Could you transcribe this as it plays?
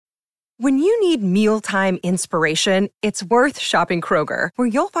When you need mealtime inspiration, it's worth shopping Kroger, where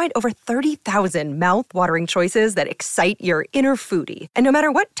you'll find over 30,000 mouth-watering choices that excite your inner foodie. And no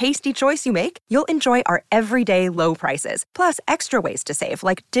matter what tasty choice you make, you'll enjoy our everyday low prices, plus extra ways to save,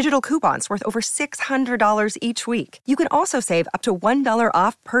 like digital coupons worth over $600 each week. You can also save up to $1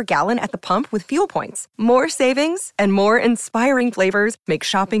 off per gallon at the pump with fuel points. More savings and more inspiring flavors make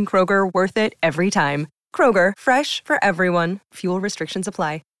shopping Kroger worth it every time. Kroger, fresh for everyone. Fuel restrictions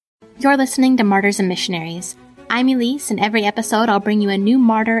apply. You're listening to Martyrs and Missionaries. I'm Elise, and every episode I'll bring you a new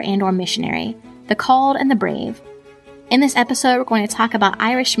martyr and or missionary, the called and the brave. In this episode, we're going to talk about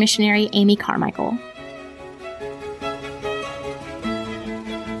Irish missionary Amy Carmichael.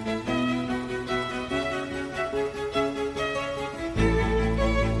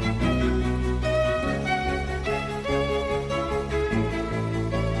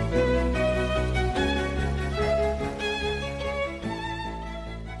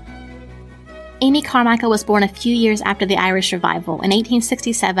 Amy Carmichael was born a few years after the Irish Revival in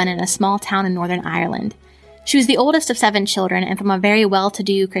 1867 in a small town in Northern Ireland. She was the oldest of 7 children and from a very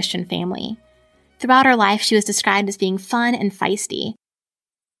well-to-do Christian family. Throughout her life, she was described as being fun and feisty.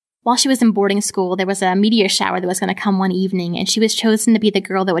 While she was in boarding school, there was a meteor shower that was going to come one evening, and she was chosen to be the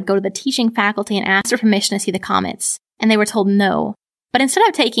girl that would go to the teaching faculty and ask for permission to see the comets. And they were told no. But instead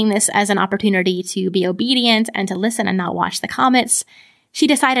of taking this as an opportunity to be obedient and to listen and not watch the comets, she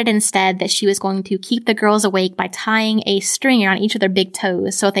decided instead that she was going to keep the girls awake by tying a string around each of their big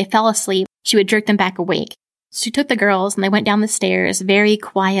toes, so if they fell asleep, she would jerk them back awake. So she took the girls and they went down the stairs very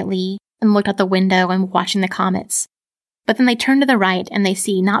quietly and looked out the window and watching the comets. But then they turn to the right and they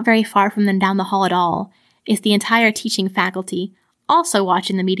see, not very far from them down the hall at all, is the entire teaching faculty also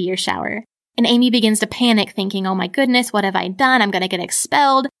watching the meteor shower. And Amy begins to panic, thinking, oh my goodness, what have I done? I'm going to get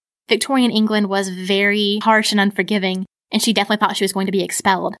expelled. Victorian England was very harsh and unforgiving, and she definitely thought she was going to be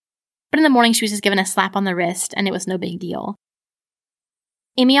expelled. But in the morning, she was just given a slap on the wrist, and it was no big deal.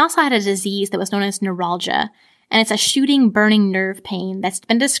 Amy also had a disease that was known as neuralgia, and it's a shooting, burning nerve pain that's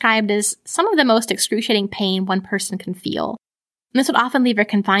been described as some of the most excruciating pain one person can feel. And this would often leave her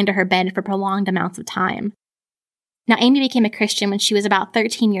confined to her bed for prolonged amounts of time. Now, Amy became a Christian when she was about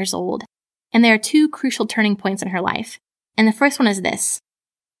 13 years old, and there are 2 crucial turning points in her life. And the first one is this.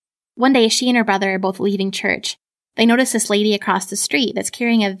 One day, she and her brother are both leaving church. They notice this lady across the street that's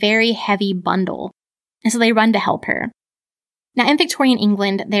carrying a very heavy bundle, and so they run to help her. Now, in Victorian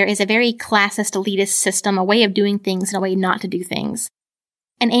England, there is a very classist, elitist system, a way of doing things and a way not to do things.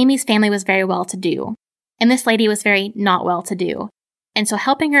 And Amy's family was very well-to-do, and this lady was very not well-to-do. And so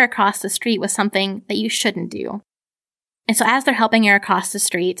helping her across the street was something that you shouldn't do. And so as they're helping her across the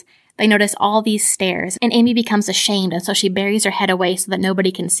street, they notice all these stairs, and Amy becomes ashamed, and so she buries her head away so that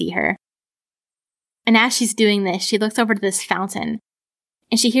nobody can see her. And as she's doing this, she looks over to this fountain,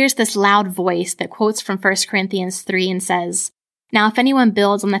 and she hears this loud voice that quotes from 1 Corinthians 3 and says, "Now if anyone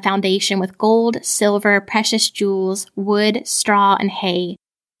builds on the foundation with gold, silver, precious jewels, wood, straw, and hay,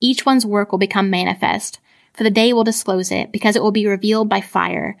 each one's work will become manifest, for the day will disclose it, because it will be revealed by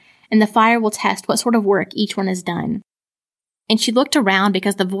fire, and the fire will test what sort of work each one has done." And she looked around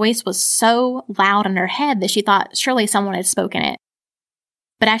because the voice was so loud in her head that she thought surely someone had spoken it.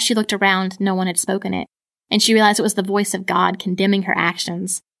 But as she looked around, no one had spoken it, and she realized it was the voice of God condemning her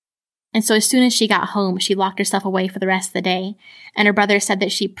actions. And so as soon as she got home, she locked herself away for the rest of the day, and her brother said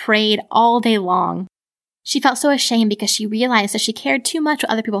that she prayed all day long. She felt so ashamed because she realized that she cared too much what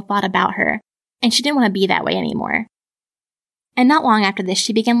other people thought about her, and she didn't want to be that way anymore. And not long after this,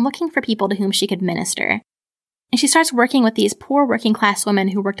 she began looking for people to whom she could minister. And she starts working with these poor working-class women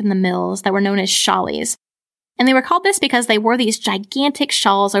who worked in the mills that were known as shawlies. And they were called this because they wore these gigantic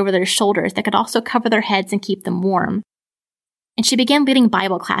shawls over their shoulders that could also cover their heads and keep them warm. And she began leading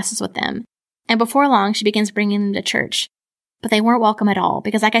Bible classes with them. And before long, she begins bringing them to church. But they weren't welcome at all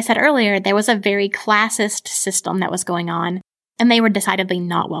because, like I said earlier, there was a very classist system that was going on, and they were decidedly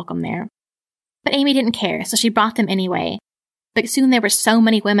not welcome there. But Amy didn't care, so she brought them anyway. But soon there were so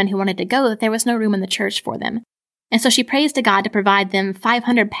many women who wanted to go that there was no room in the church for them. And so she prays to God to provide them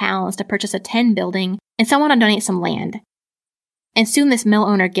 £500 to purchase a tin building and someone to donate some land. And soon this mill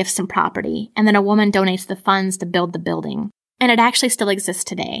owner gifts some property, and then a woman donates the funds to build the building. And it actually still exists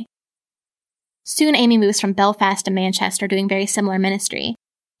today. Soon Amy moves from Belfast to Manchester doing very similar ministry.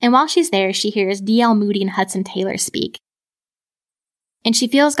 And while she's there, she hears D.L. Moody and Hudson Taylor speak. And she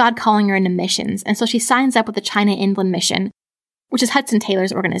feels God calling her into missions, and so she signs up with the China Inland Mission, which is Hudson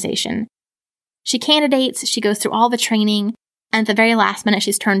Taylor's organization. She candidates, she goes through all the training, and at the very last minute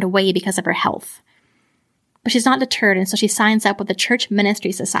she's turned away because of her health. But she's not deterred, and so she signs up with the Church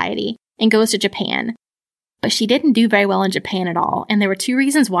Ministry Society and goes to Japan. But she didn't do very well in Japan at all, and there were 2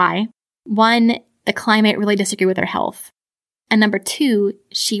 reasons why. One, the climate really disagreed with her health. And number two,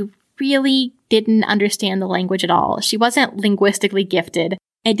 she really didn't understand the language at all. She wasn't linguistically gifted.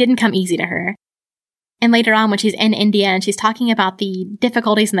 It didn't come easy to her. And later on, when she's in India and she's talking about the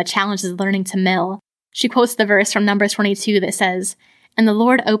difficulties and the challenges of learning Tamil, she quotes the verse from Numbers 22 that says, "And the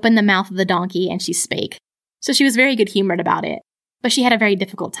Lord opened the mouth of the donkey, and she spake." So she was very good-humored about it, but she had a very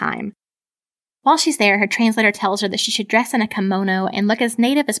difficult time. While she's there, her translator tells her that she should dress in a kimono and look as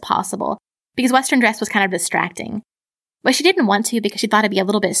native as possible, because Western dress was kind of distracting. But she didn't want to because she thought it'd be a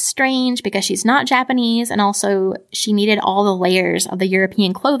little bit strange because she's not Japanese, and also she needed all the layers of the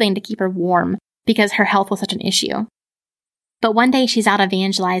European clothing to keep her warm because her health was such an issue. But one day she's out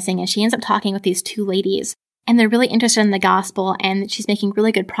evangelizing and she ends up talking with these two ladies, and they're really interested in the gospel and she's making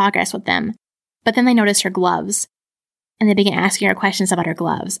really good progress with them. But then they notice her gloves, and they begin asking her questions about her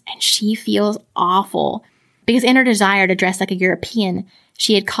gloves, and she feels awful because in her desire to dress like a European,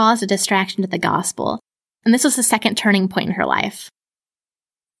 she had caused a distraction to the gospel, and this was the second turning point in her life.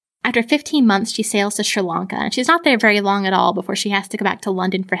 After 15 months, she sails to Sri Lanka, and she's not there very long at all before she has to go back to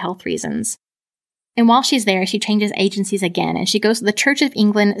London for health reasons. And while she's there, she changes agencies again, and she goes to the Church of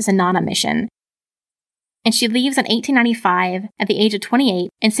England Zenana mission. And she leaves in 1895 at the age of 28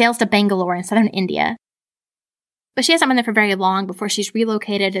 and sails to Bangalore in southern India. But she hasn't been there for very long before she's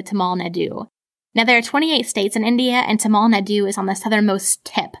relocated to Tamil Nadu. Now, there are 28 states in India, and Tamil Nadu is on the southernmost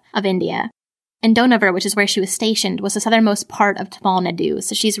tip of India. And Dohnavur, which is where she was stationed, was the southernmost part of Tamil Nadu,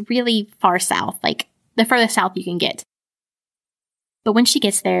 so she's really far south, like the furthest south you can get. But when she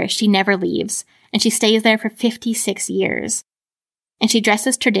gets there, she never leaves, and she stays there for 56 years. And she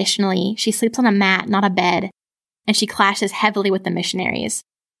dresses traditionally, she sleeps on a mat, not a bed, and she clashes heavily with the missionaries.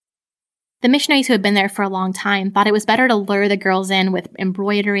 The missionaries who had been there for a long time thought it was better to lure the girls in with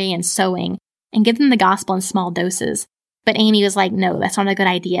embroidery and sewing and give them the gospel in small doses. But Amy was like, no, that's not a good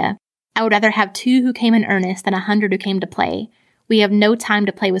idea. I would rather have 2 who came in earnest than 100 who came to play. We have no time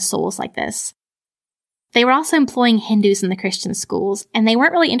to play with souls like this. They were also employing Hindus in the Christian schools, and they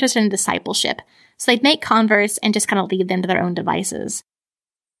weren't really interested in discipleship, so they'd make converts and just kind of leave them to their own devices.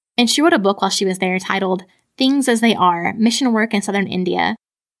 And she wrote a book while she was there titled Things as They Are, Mission Work in Southern India,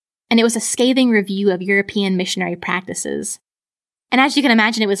 and it was a scathing review of European missionary practices. And as you can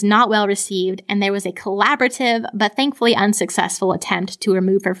imagine, it was not well received, and there was a collaborative, but thankfully unsuccessful attempt to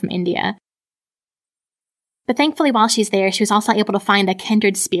remove her from India. But thankfully, while she's there, she was also able to find a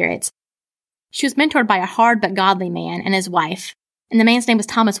kindred spirit. She was mentored by a hard but godly man and his wife, and the man's name was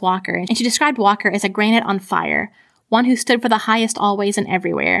Thomas Walker, and she described Walker as a granite on fire, one who stood for the highest always and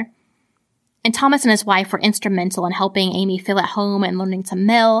everywhere. And Thomas and his wife were instrumental in helping Amy feel at home and learning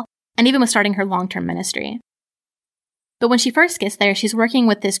Tamil, and even with starting her long-term ministry. But when she first gets there, she's working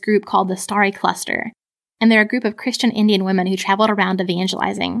with this group called the Starry Cluster, and they're a group of Christian Indian women who traveled around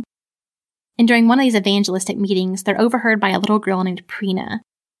evangelizing. And during one of these evangelistic meetings, they're overheard by a little girl named Preena,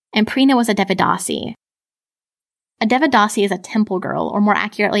 and Preena was a Devadasi. A Devadasi is a temple girl, or more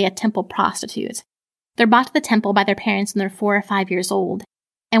accurately, a temple prostitute. They're brought to the temple by their parents when they're 4 or 5 years old,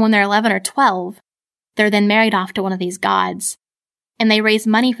 and when they're 11 or 12, they're then married off to one of these gods, and they raise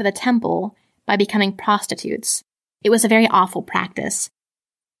money for the temple by becoming prostitutes. It was a very awful practice.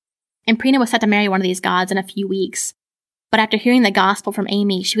 And Preena was set to marry one of these gods in a few weeks, but after hearing the gospel from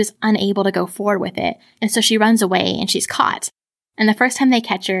Amy, she was unable to go forward with it, and so she runs away and she's caught. And the first time they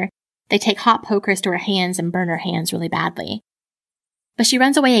catch her, they take hot pokers to her hands and burn her hands really badly. But she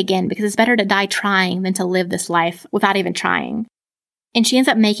runs away again because it's better to die trying than to live this life without even trying. And she ends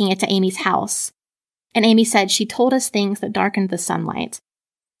up making it to Amy's house. And Amy said, she told us things that darkened the sunlight.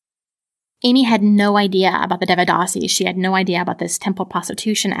 Amy had no idea about the Devadasis. She had no idea about this temple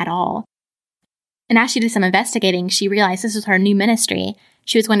prostitution at all. And as she did some investigating, she realized this was her new ministry.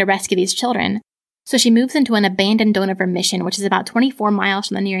 She was going to rescue these children. So she moves into an abandoned Dohnavur mission, which is about 24 miles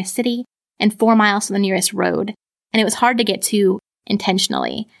from the nearest city and 4 miles from the nearest road. And it was hard to get to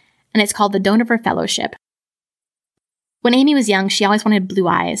intentionally. And it's called the Dohnavur Fellowship. When Amy was young, she always wanted blue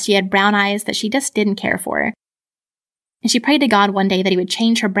eyes. She had brown eyes that she just didn't care for. And she prayed to God one day that he would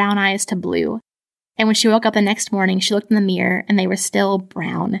change her brown eyes to blue. And when she woke up the next morning, she looked in the mirror and they were still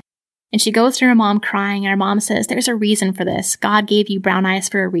brown. And she goes to her mom crying, and her mom says, there's a reason for this. God gave you brown eyes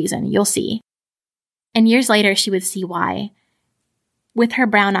for a reason. You'll see. And years later, she would see why. With her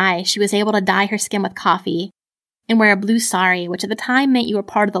brown eyes, she was able to dye her skin with coffee and wear a blue sari, which at the time meant you were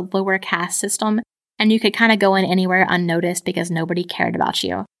part of the lower caste system, and you could kind of go in anywhere unnoticed because nobody cared about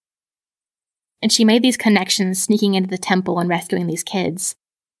you. And she made these connections sneaking into the temple and rescuing these kids.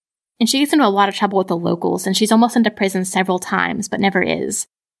 And she gets into a lot of trouble with the locals, and she's almost into prison several times, but never is.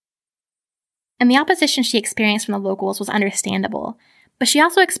 And the opposition she experienced from the locals was understandable, But she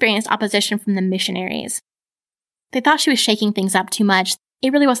also experienced opposition from the missionaries. They thought she was shaking things up too much.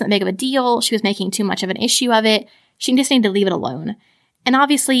 It really wasn't big of a deal. She was making too much of an issue of it. She just needed to leave it alone. And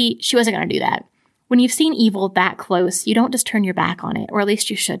obviously, she wasn't going to do that. When you've seen evil that close, you don't just turn your back on it, or at least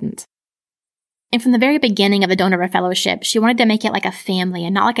you shouldn't. And from the very beginning of the Dohnavur Fellowship, she wanted to make it like a family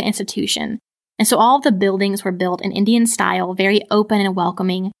and not like an institution. And so all of the buildings were built in Indian style, very open and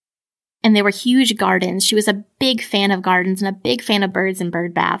welcoming. And they were huge gardens. She was a big fan of gardens and a big fan of birds and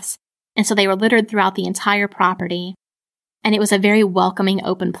bird baths. And so they were littered throughout the entire property. And it was a very welcoming,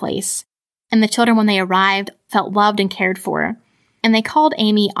 open place. And the children, when they arrived, felt loved and cared for. And they called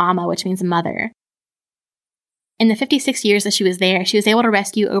Amy Amma, which means mother. In the 56 years that she was there, she was able to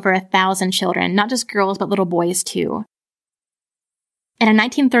rescue over 1,000 children, not just girls, but little boys too. And in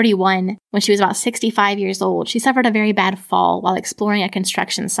 1931, when she was about 65 years old, she suffered a very bad fall while exploring a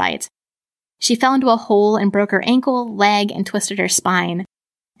construction site. She fell into a hole and broke her ankle, leg, and twisted her spine.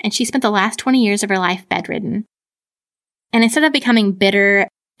 And she spent the last 20 years of her life bedridden. And instead of becoming bitter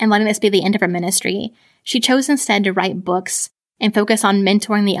and letting this be the end of her ministry, she chose instead to write books and focus on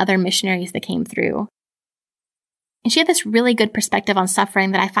mentoring the other missionaries that came through. And she had this really good perspective on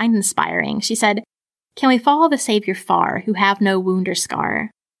suffering that I find inspiring. She said, "Can we follow the Savior far, who have no wound or scar?"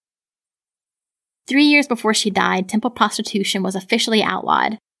 3 years before she died, temple prostitution was officially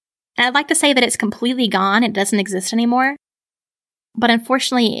outlawed. And I'd like to say that it's completely gone, it doesn't exist anymore. But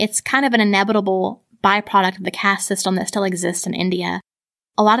unfortunately, it's kind of an inevitable byproduct of the caste system that still exists in India.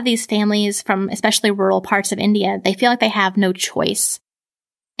 A lot of these families from especially rural parts of India, they feel like they have no choice.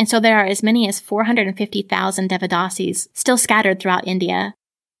 And so there are as many as 450,000 Devadasis still scattered throughout India.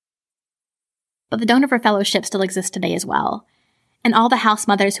 But the Dohnavur Fellowship still exists today as well. And all the house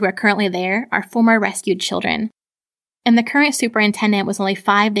mothers who are currently there are former rescued children. And the current superintendent was only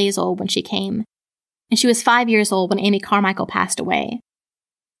 5 days old when she came. And she was 5 years old when Amy Carmichael passed away.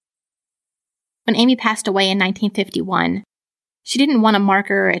 When Amy passed away in 1951, she didn't want a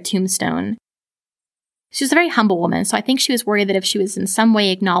marker or a tombstone. She was a very humble woman, so I think she was worried that if she was in some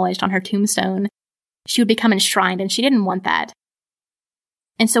way acknowledged on her tombstone, she would become enshrined, and she didn't want that.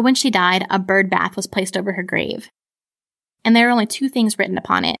 And so when she died, a bird bath was placed over her grave. And there are only 2 things written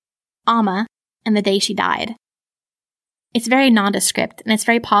upon it, Amma and the day she died. It's very nondescript, and it's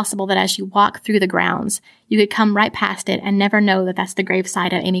very possible that as you walk through the grounds, you could come right past it and never know that that's the gravesite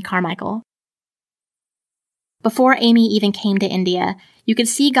of Amy Carmichael. Before Amy even came to India, you could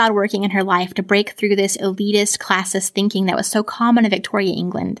see God working in her life to break through this elitist, classist thinking that was so common in Victoria,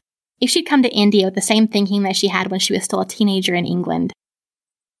 England. If she'd come to India with the same thinking that she had when she was still a teenager in England,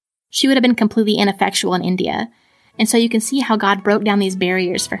 she would have been completely ineffectual in India. And so you can see how God broke down these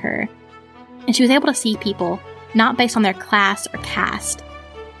barriers for her. And she was able to see people not based on their class or caste,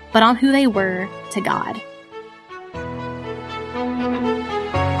 but on who they were to God.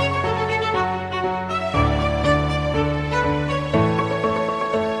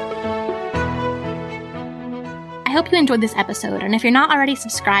 I hope you enjoyed this episode, and if you're not already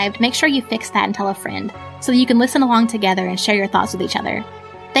subscribed, make sure you fix that and tell a friend, so that you can listen along together and share your thoughts with each other.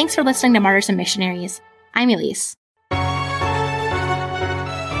 Thanks for listening to Martyrs and Missionaries. I'm Elise.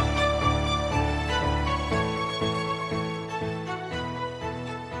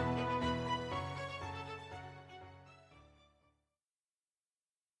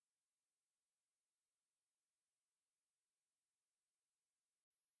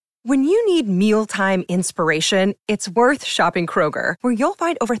 When you need mealtime inspiration, it's worth shopping Kroger, where you'll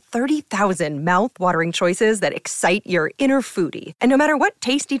find over 30,000 mouth-watering choices that excite your inner foodie. And no matter what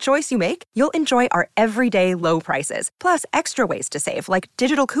tasty choice you make, you'll enjoy our everyday low prices, plus extra ways to save, like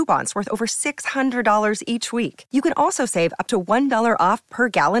digital coupons worth over $600 each week. You can also save up to $1 off per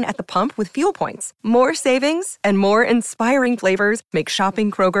gallon at the pump with fuel points. More savings and more inspiring flavors make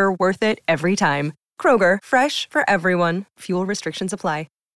shopping Kroger worth it every time. Kroger, fresh for everyone. Fuel restrictions apply.